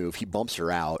start to move. He bumps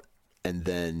her out, and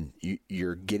then you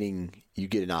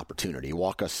get an opportunity.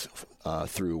 Walk us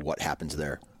through what happens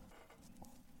there.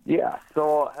 Yeah,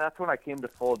 so that's when I came to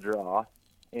full draw,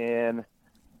 and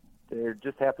there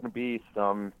just happened to be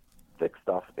some thick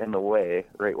stuff in the way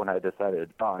right when I decided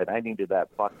to draw, and I needed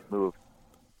that buck to move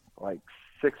like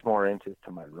 6 more inches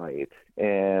to my right,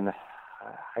 and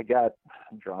I got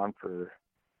drawn for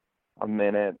a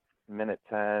minute, minute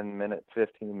 10, minute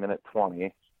 15, minute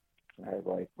 20. And I was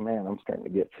like, man, I'm starting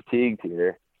to get fatigued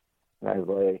here. And I was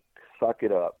like, suck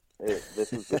it up.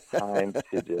 This is the time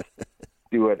to just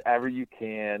do whatever you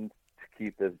can to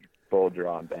keep this bull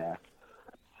drawn back.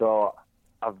 So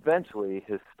eventually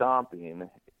his stomping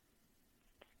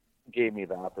gave me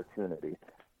the opportunity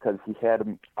because he had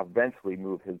to eventually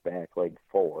move his back leg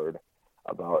forward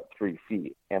about 3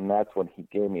 feet. And that's when he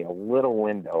gave me a little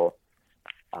window,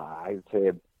 I'd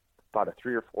say about a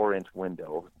 3 or 4 inch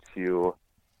window to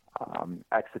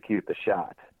execute the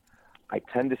shot. I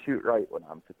tend to shoot right when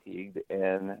I'm fatigued,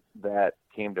 and that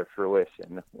came to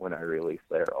fruition when I released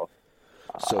the arrow.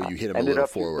 So you hit him a little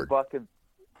forward. A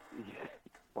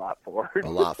lot forward. A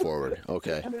lot forward.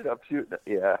 Okay. Ended up shooting.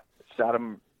 Shot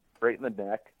him right in the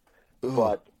neck. Ooh.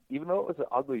 But even though it was an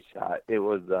ugly shot, it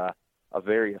was a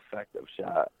very effective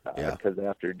shot because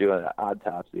after doing an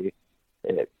autopsy,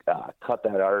 it cut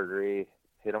that artery,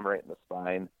 hit him right in the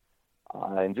spine,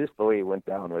 and just the way he went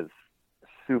down was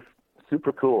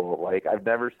super cool. Like, I've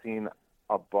never seen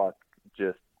a buck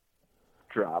just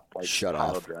drop, like, shut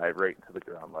pile off, drive right into the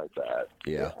ground like that.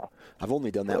 Yeah. I've only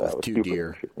done that with 2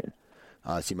 deer.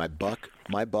 See, my buck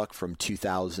from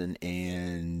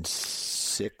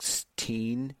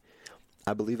 2016,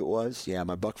 I believe it was. Yeah,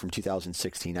 my buck from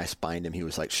 2016, I spined him. He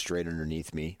was, like, straight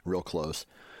underneath me, real close.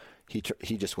 He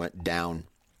just went down,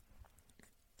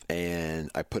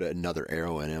 and I put another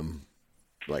arrow in him,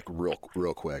 like,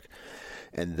 real quick.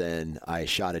 And then I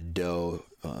shot a doe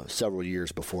several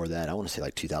years before that. I want to say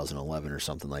like 2011 or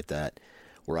something like that,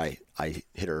 where I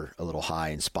hit her a little high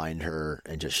and spined her,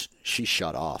 and she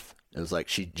shut off. It was like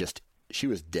she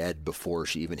was dead before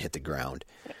she even hit the ground.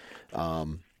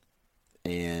 And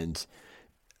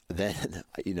then,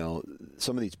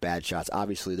 some of these bad shots,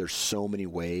 obviously there's so many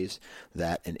ways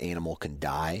that an animal can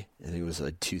die. And it was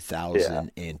a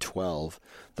 2012,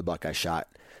 the buck I shot,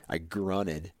 I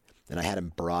grunted, and I had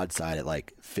him broadside at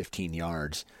like 15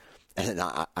 yards. And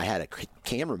I had a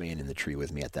cameraman in the tree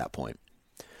with me at that point.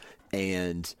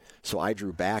 And so I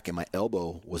drew back, and my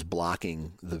elbow was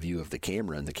blocking the view of the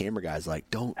camera. And the camera guy's like,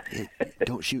 don't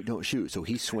shoot. So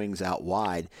he swings out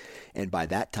wide. And by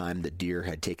that time, the deer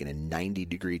had taken a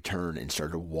 90-degree turn and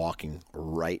started walking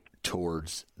right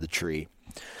towards the tree.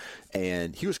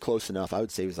 And he was close enough. I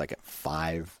would say he was like at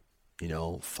 5,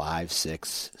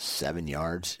 6, 7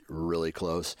 yards, really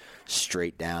close,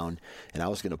 straight down. And I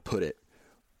was going to put it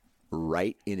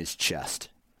right in his chest,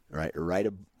 right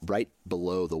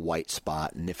below the white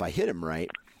spot. And if I hit him right,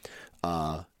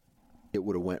 it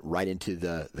would have went right into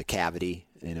the cavity,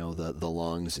 the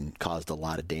lungs, and caused a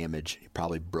lot of damage. He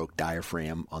probably broke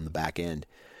diaphragm on the back end.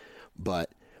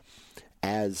 But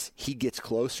as he gets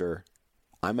closer,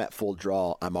 I'm at full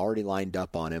draw. I'm already lined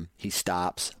up on him. He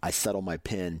stops. I settle my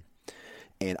pin,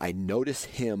 and I notice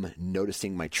him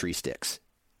noticing my tree sticks,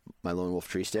 my lone wolf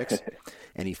tree sticks,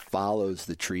 and he follows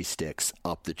the tree sticks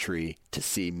up the tree to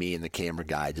see me and the camera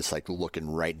guy just like looking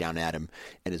right down at him.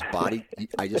 And his body,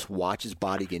 I just watch his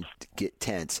body get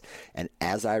tense. And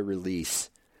as I release,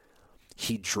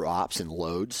 he drops and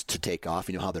loads to take off.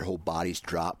 You know how their whole bodies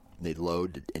drop, they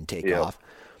load and take off.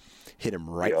 Hit him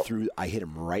right through. I hit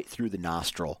him right through the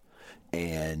nostril,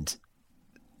 and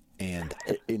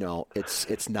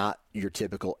it's not your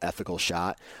typical ethical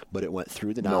shot, but it went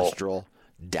through the nostril,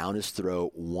 down his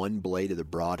throat. One blade of the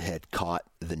broadhead caught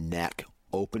the neck,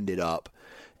 opened it up,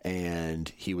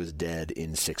 and he was dead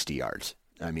in 60 yards.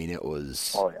 I mean, it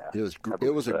was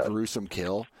it was a gruesome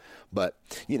kill, but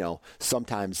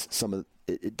sometimes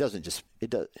it does.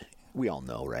 We all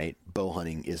know, right? Bow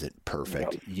hunting isn't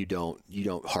perfect. Yep. You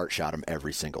don't heart shot them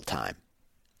every single time.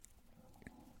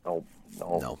 No.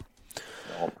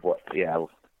 Yeah.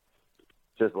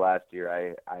 Just last year,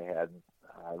 I had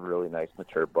a really nice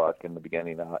mature buck in the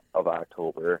beginning of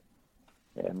October,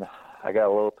 and I got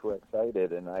a little too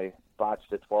excited, and I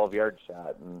botched a 12-yard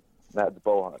shot, and that's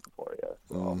bow hunting for you.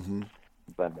 So,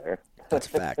 been there. That's a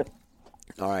fact.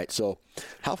 All right, so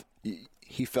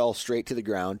he fell straight to the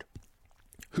ground.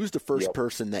 Who's the first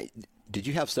person that – did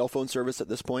you have cell phone service at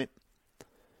this point?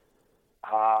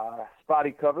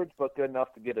 Spotty coverage, but good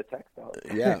enough to get a text out.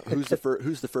 Yeah. Who's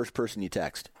the first person you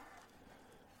text?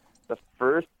 The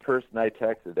first person I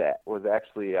texted was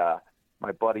actually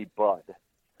my buddy Bud.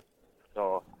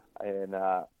 So, and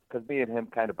because me and him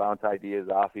kind of bounce ideas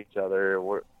off each other,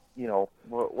 we're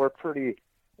pretty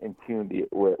in tune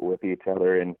with each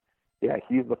other. And, yeah,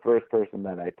 he's the first person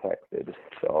that I texted.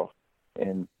 So –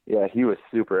 and yeah, he was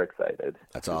super excited.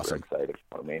 That's awesome. Excited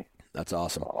for me. That's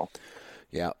awesome. So,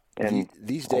 yeah. And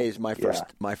these days, my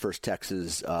first text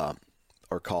is or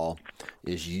call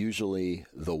is usually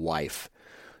the wife,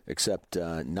 except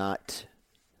not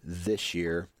this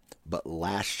year, but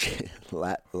last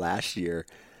year.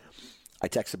 I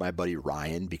texted my buddy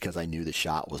Ryan because I knew the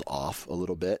shot was off a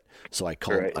little bit. So I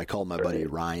called my buddy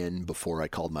Ryan before I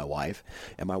called my wife,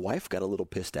 and my wife got a little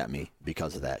pissed at me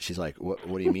because of that. She's like, "What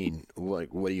do you mean?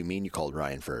 What do you mean you called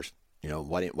Ryan first?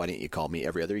 Why didn't you call me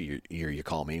every other year you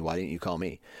call me? Why didn't you call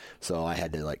me?" So I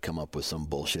had to come up with some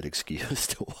bullshit excuse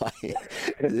to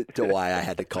why I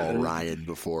had to call Ryan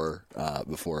before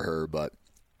her. But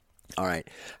all right,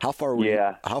 how far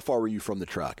were you from the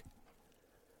truck?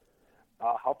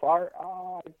 How far?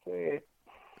 I'd say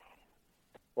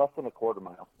less than a quarter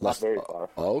mile. Not very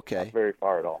far. Okay. Not very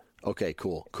far at all. Okay,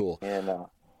 cool. And the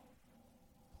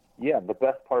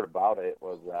best part about it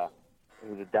was it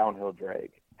was a downhill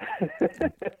drag.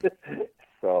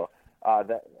 So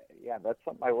that's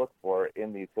something I look for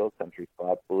in these hill country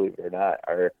spots. Believe it or not,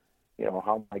 are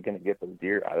how am I going to get those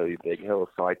deer out of these big hills?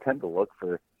 So I tend to look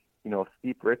for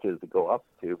steep ridges to go up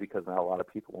to because not a lot of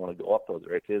people want to go up those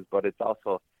ridges, but it's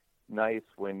also nice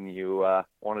when you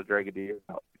want to drag a deer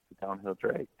out the downhill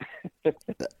drag.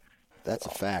 That's a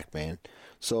fact, man.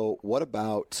 So what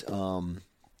about the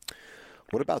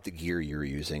gear you're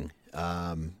using?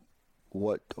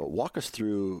 Walk us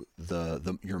through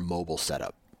your mobile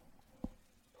setup.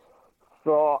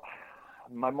 So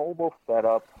my mobile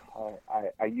setup,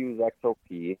 I use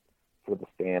XOP for the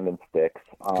stand and sticks.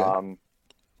 Okay.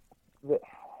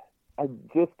 I'm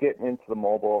just getting into the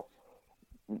mobile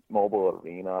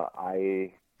arena.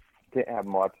 I didn't have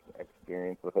much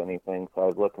experience with anything, so I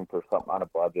was looking for something on a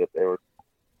budget. They were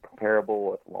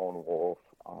comparable with Lone Wolf,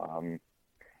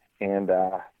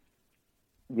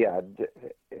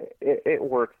 it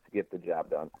works to get the job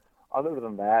done. Other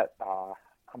than that,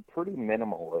 I'm pretty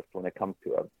minimalist when it comes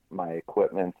to my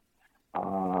equipment.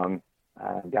 I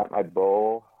got my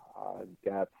bow.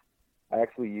 I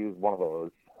actually use one of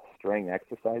those string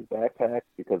exercise backpacks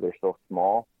because they're so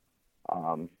small.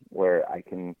 Where I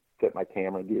can fit my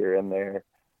camera gear in there.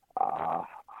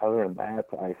 Other than that,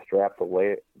 I strap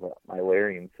my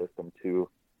layering system to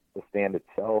the stand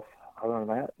itself. Other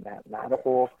than that, not a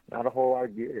whole lot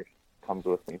of gear comes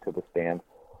with me to the stand.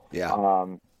 Yeah.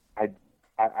 I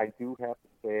do have to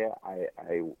say, I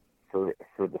for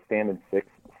the stand and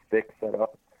stick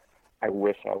setup, I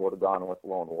wish I would have gone with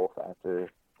Lone Wolf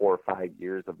after 4 or 5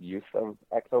 years of use of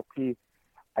XOP.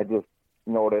 I just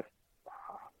noticed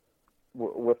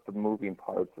with the moving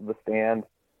parts of the stand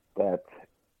that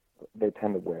they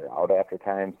tend to wear out after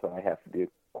time, so I have to do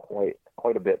quite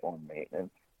a bit more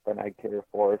maintenance than I care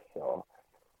for. So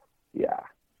Yeah.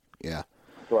 Yeah.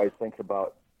 So I think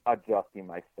about adjusting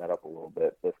my setup a little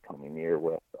bit this coming year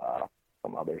with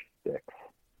some other sticks.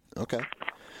 Okay.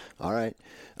 All right.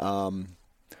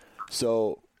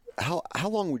 So how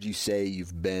long would you say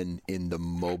you've been in the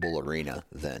mobile arena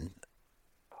then?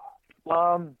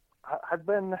 I've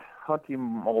been hunting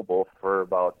mobile for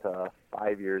about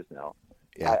 5 years now.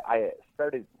 Yeah. I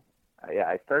started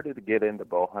to get into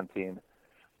bow hunting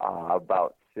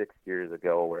about 6 years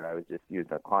ago, where I was just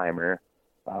using a climber.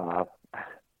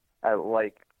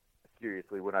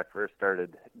 Seriously, when I first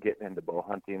started getting into bow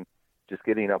hunting, just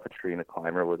getting up a tree in a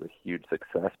climber was a huge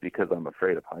success because I'm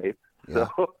afraid of heights. Yeah.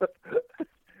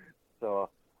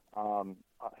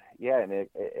 And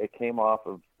it came off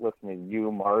of listening to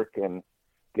you, Mark, and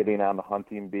getting on the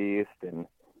Hunting Beast and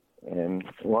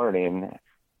learning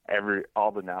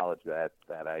all the knowledge that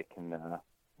I can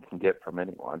get from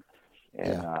anyone.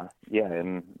 And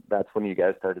and that's when you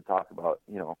guys started talking about,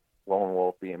 lone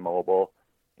wolf being mobile,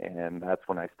 and that's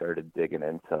when I started digging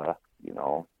into,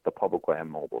 the public land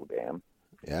mobile game.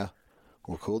 Yeah.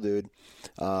 Well, cool, dude.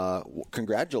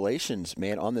 Congratulations,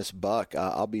 man, on this buck.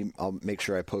 I'll make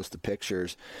sure I post the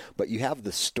pictures, but you have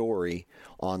the story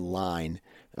online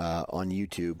on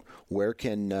YouTube. Where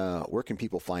can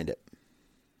people find it?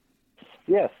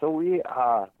 Yeah, so me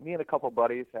and a couple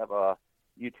buddies have a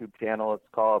YouTube channel. It's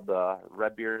called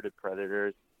Red Bearded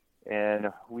Predators,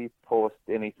 and we post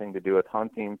anything to do with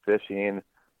hunting, fishing.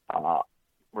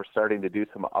 We're starting to do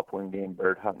some upland game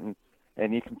bird hunting,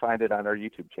 and you can find it on our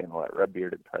YouTube channel at Red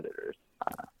Bearded Predators.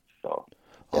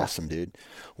 Awesome, dude.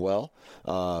 Well,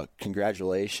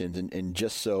 congratulations, and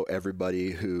just so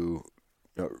everybody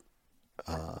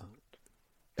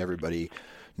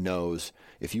knows,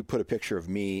 if you put a picture of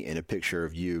me and a picture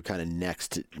of you kind of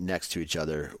next to each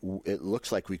other, it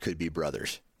looks like we could be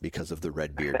brothers because of the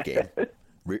red beard game.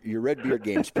 Your red beard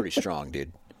game's pretty strong,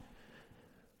 dude.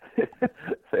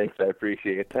 Thanks, I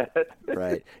appreciate that.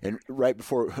 Right. And right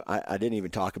before, I didn't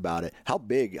even talk about it. How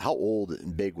old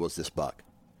and big was this buck?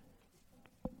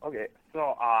 Okay,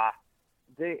 so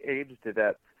they aged it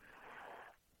at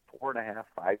 4.5,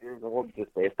 5 years old,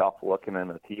 just based off looking in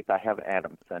the teeth. I haven't had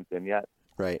them sent in yet.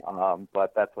 Right.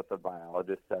 But that's what the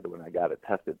biologist said when I got it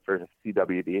tested for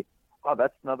CWD. Oh,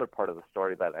 that's another part of the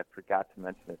story that I forgot to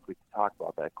mention if we could talk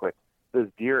about that quick. This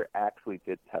deer actually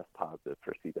did test positive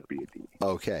for CWD.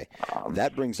 Okay.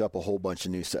 That brings up a whole bunch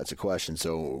of new sets of questions,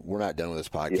 so we're not done with this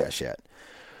podcast yet.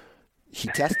 He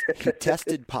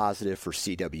tested positive for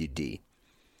CWD.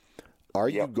 Are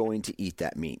you going to eat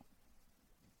that meat?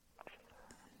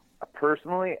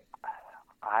 Personally,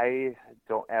 I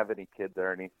don't have any kids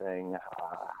or anything.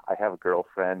 I have a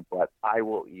girlfriend, but I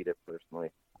will eat it personally.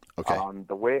 Okay.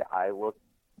 The way I look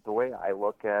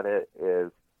at it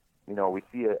is, we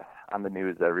see it on the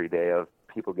news every day of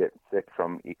people getting sick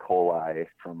from E. coli,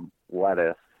 from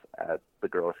lettuce at the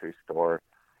grocery store,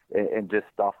 and just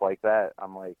stuff like that.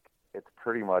 I'm like, it's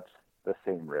pretty much the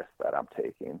same risk that I'm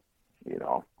taking.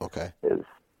 Okay. Is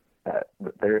that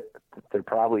there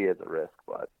probably is a risk,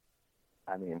 but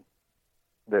I mean,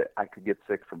 I could get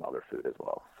sick from other food as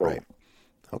well. So right.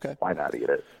 Okay. Why not eat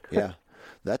it? Yeah.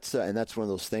 That's one of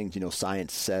those things,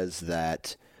 science says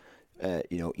that,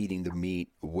 eating the meat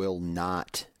will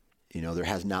not, there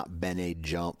has not been a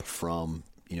jump from,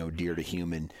 deer to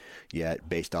human yet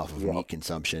based off of meat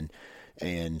consumption.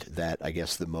 And that, I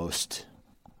guess, the most,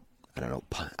 I don't know,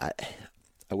 I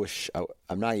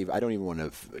don't even want to,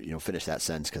 finish that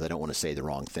sentence because I don't want to say the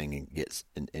wrong thing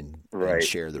and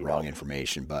share the wrong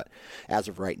information. But as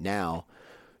of right now,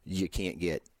 a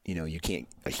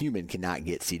human cannot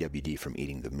get CWD from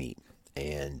eating the meat.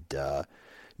 And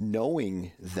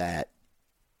knowing that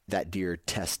deer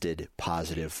tested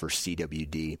positive for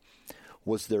CWD,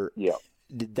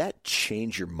 did that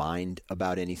change your mind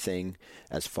about anything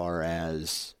as far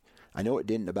as, I know it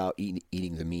didn't about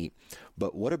eating the meat,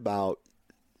 but what about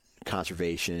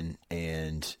conservation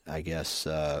and I guess,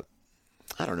 I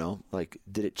don't know,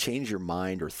 did it change your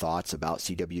mind or thoughts about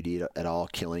CWD at all,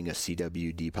 killing a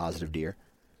CWD positive deer?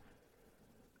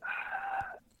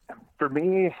 For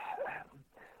me,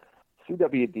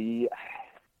 CWD,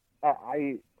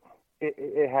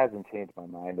 it hasn't changed my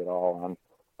mind at all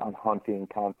on hunting,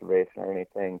 conservation, or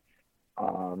anything.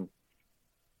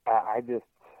 I just,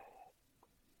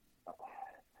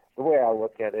 the way I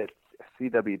look at it,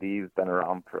 CWD has been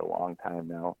around for a long time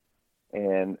now,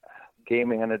 and game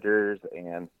managers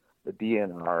and the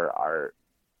DNR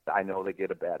I know they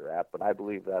get a bad rap, but I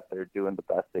believe that they're doing the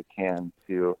best they can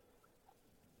to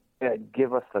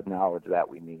give us the knowledge that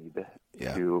we need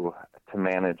to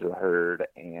manage the herd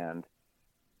and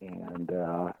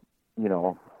do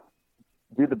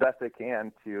the best they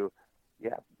can to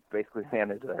basically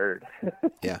manage the herd.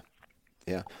 Yeah,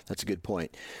 that's a good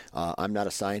point. I'm not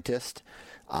a scientist.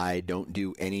 I don't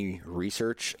do any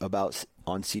research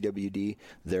on CWD.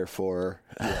 Therefore,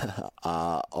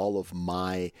 all of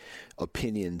my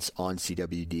opinions on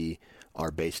CWD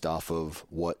are based off of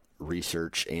what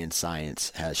research and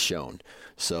science has shown.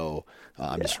 So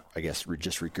I'm just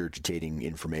regurgitating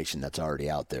information that's already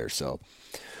out there. So,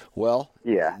 well,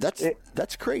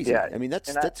 that's crazy. Yeah. I mean,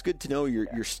 that's good to know.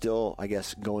 You're still, I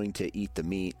guess, going to eat the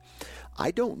meat.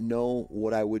 I don't know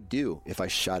what I would do if I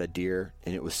shot a deer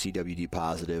and it was CWD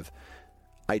positive.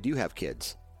 I do have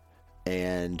kids,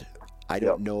 and I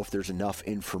don't know if there's enough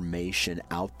information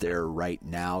out there right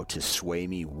now to sway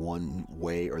me one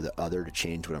way or the other to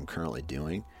change what I'm currently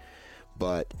doing.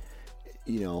 But,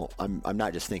 I'm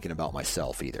not just thinking about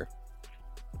myself either.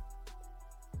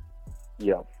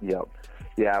 Yep.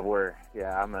 Yeah,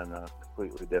 I'm in a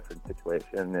completely different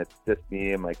situation. It's just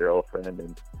me and my girlfriend,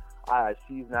 and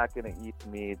she's not going to eat the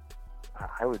meat.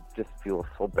 I would just feel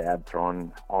so bad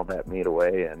throwing all that meat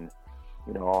away. And,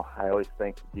 I always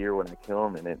thank the deer when I kill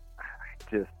them, and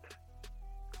it's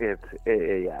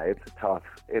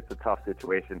a tough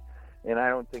situation. And I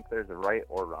don't think there's a right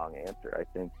or wrong answer. I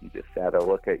think you just got to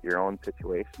look at your own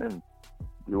situation and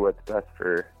do what's best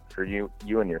for you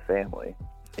and your family.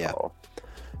 Yeah, so.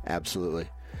 Absolutely.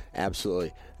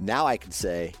 Now I can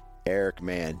say, Eric,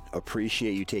 man,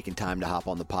 appreciate you taking time to hop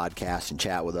on the podcast and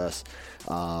chat with us.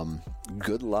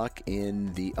 Good luck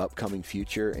in the upcoming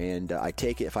future. And I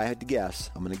take it, if I had to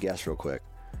guess, I'm going to guess real quick.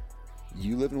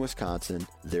 You live in Wisconsin,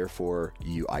 therefore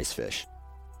you ice fish.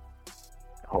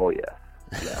 Oh, yeah.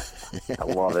 Yeah, I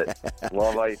love it.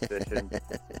 Love ice fishing.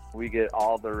 We get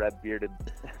all the red-bearded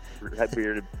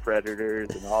predators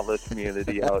and all the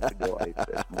community out to go ice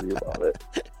fishing. We love it.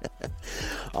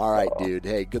 All right, dude.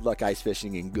 Hey, good luck ice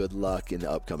fishing and good luck in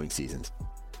the upcoming seasons.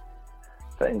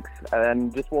 Thanks.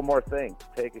 And just one more thing.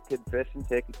 Take a kid fishing,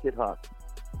 take a kid hunting.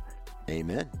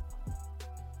 Amen.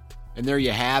 And there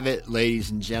you have it,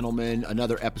 ladies and gentlemen.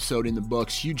 Another episode in the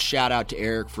books. Huge shout out to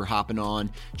Eric for hopping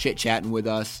on, chit-chatting with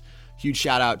us. Huge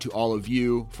shout out to all of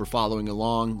you for following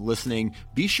along, listening.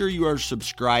 Be sure you are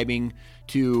subscribing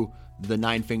to the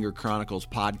Nine Finger Chronicles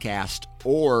podcast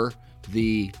or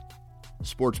the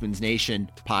Sportsman's Nation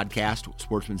podcast,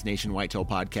 Sportsman's Nation Whitetail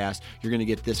podcast. You're going to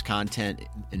get this content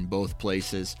in both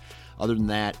places. Other than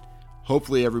that,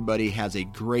 hopefully everybody has a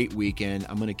great weekend.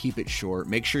 I'm going to keep it short.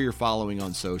 Make sure you're following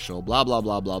on social, blah, blah,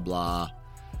 blah, blah, blah.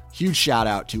 Huge shout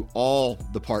out to all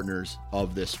the partners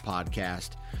of this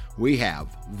podcast. We have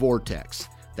Vortex,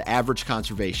 The Average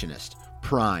Conservationist,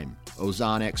 Prime,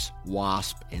 Ozonics,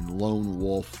 Wasp, and Lone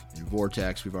Wolf. And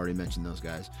Vortex, we've already mentioned those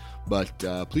guys. But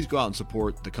please go out and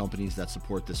support the companies that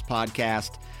support this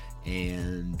podcast.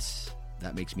 And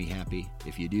that makes me happy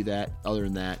if you do that. Other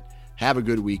than that, have a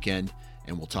good weekend,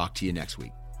 and we'll talk to you next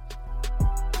week.